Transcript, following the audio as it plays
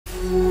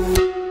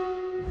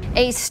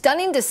A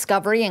stunning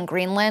discovery in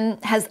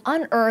Greenland has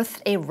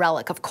unearthed a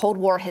relic of Cold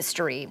War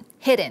history,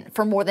 hidden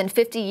for more than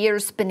 50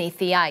 years beneath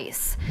the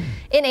ice.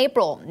 In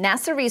April,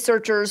 NASA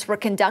researchers were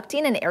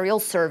conducting an aerial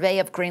survey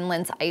of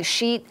Greenland's ice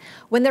sheet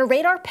when their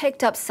radar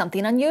picked up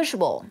something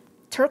unusual: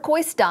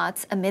 turquoise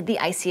dots amid the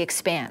icy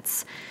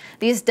expanse.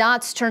 These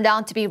dots turned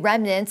out to be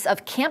remnants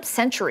of Camp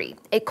Century,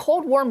 a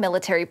Cold War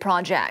military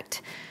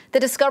project. The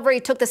discovery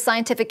took the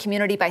scientific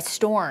community by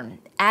storm,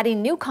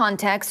 adding new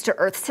context to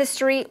Earth's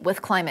history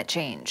with climate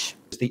change.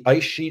 The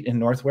ice sheet in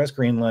northwest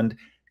Greenland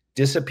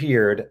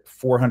disappeared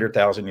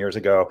 400,000 years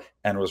ago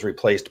and was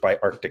replaced by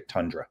Arctic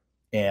tundra.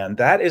 And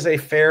that is a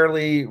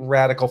fairly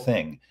radical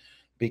thing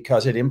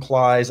because it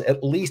implies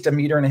at least 1.5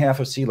 meters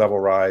of sea level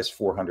rise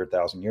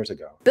 400,000 years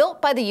ago.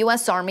 Built by the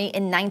U.S. Army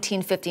in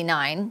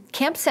 1959,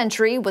 Camp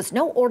Century was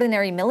no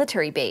ordinary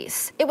military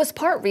base. It was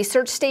part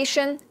research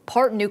station,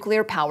 part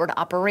nuclear-powered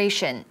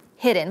operation,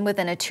 hidden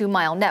within a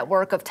 2-mile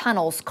network of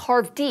tunnels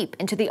carved deep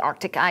into the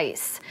Arctic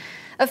ice.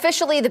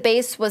 Officially, the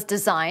base was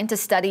designed to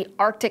study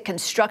Arctic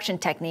construction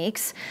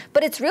techniques,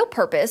 but its real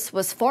purpose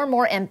was far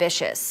more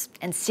ambitious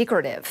and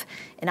secretive,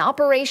 an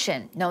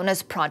operation known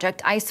as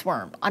Project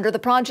Iceworm. Under the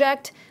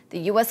project, the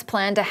U.S.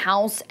 planned to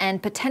house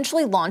and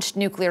potentially launch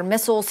nuclear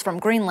missiles from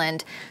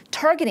Greenland,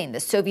 targeting the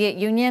Soviet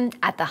Union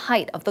at the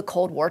height of the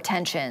Cold War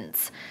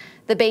tensions.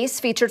 The base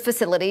featured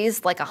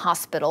facilities like a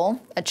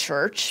hospital, a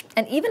church,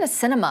 and even a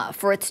cinema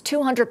for its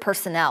 200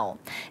 personnel,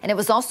 and it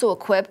was also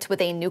equipped with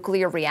a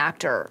nuclear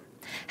reactor.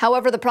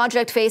 However, the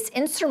project faced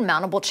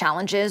insurmountable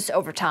challenges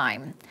over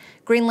time.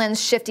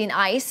 Greenland's shifting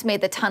ice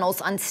made the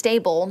tunnels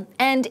unstable,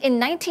 and in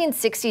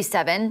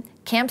 1967,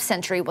 Camp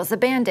Century was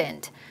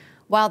abandoned.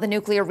 While the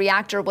nuclear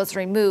reactor was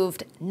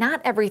removed,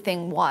 not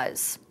everything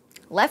was.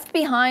 Left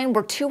behind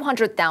were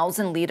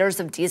 200,000 liters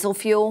of diesel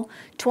fuel,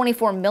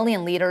 24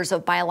 million liters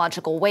of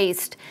biological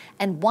waste,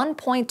 and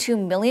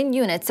 1.2 million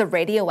units of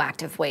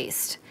radioactive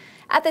waste.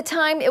 At the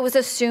time, it was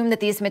assumed that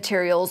these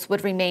materials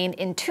would remain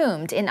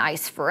entombed in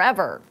ice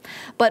forever.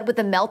 But with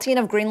the melting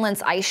of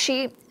Greenland's ice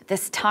sheet,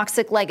 this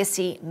toxic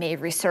legacy may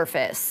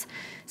resurface.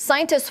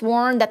 Scientists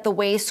warn that the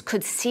waste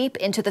could seep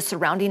into the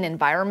surrounding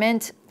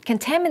environment,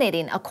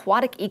 contaminating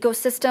aquatic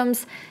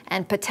ecosystems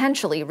and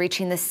potentially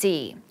reaching the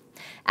sea.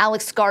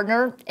 Alex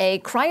Gardner, a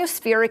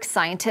cryospheric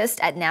scientist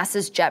at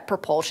NASA's Jet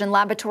Propulsion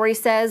Laboratory,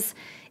 says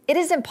it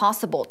is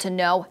impossible to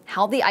know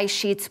how the ice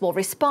sheets will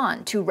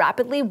respond to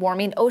rapidly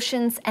warming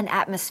oceans and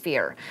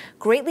atmosphere,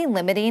 greatly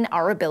limiting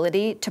our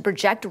ability to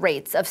project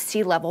rates of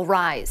sea level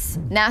rise.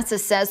 NASA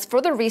says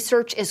further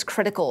research is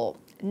critical,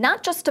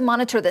 not just to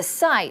monitor this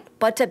site,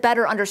 but to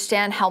better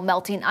understand how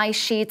melting ice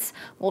sheets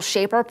will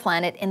shape our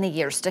planet in the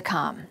years to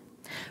come.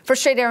 For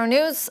Straight Arrow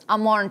News,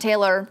 I'm Lauren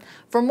Taylor.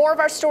 For more of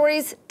our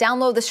stories,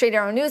 download the Straight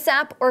Arrow News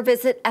app or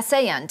visit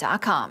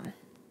san.com.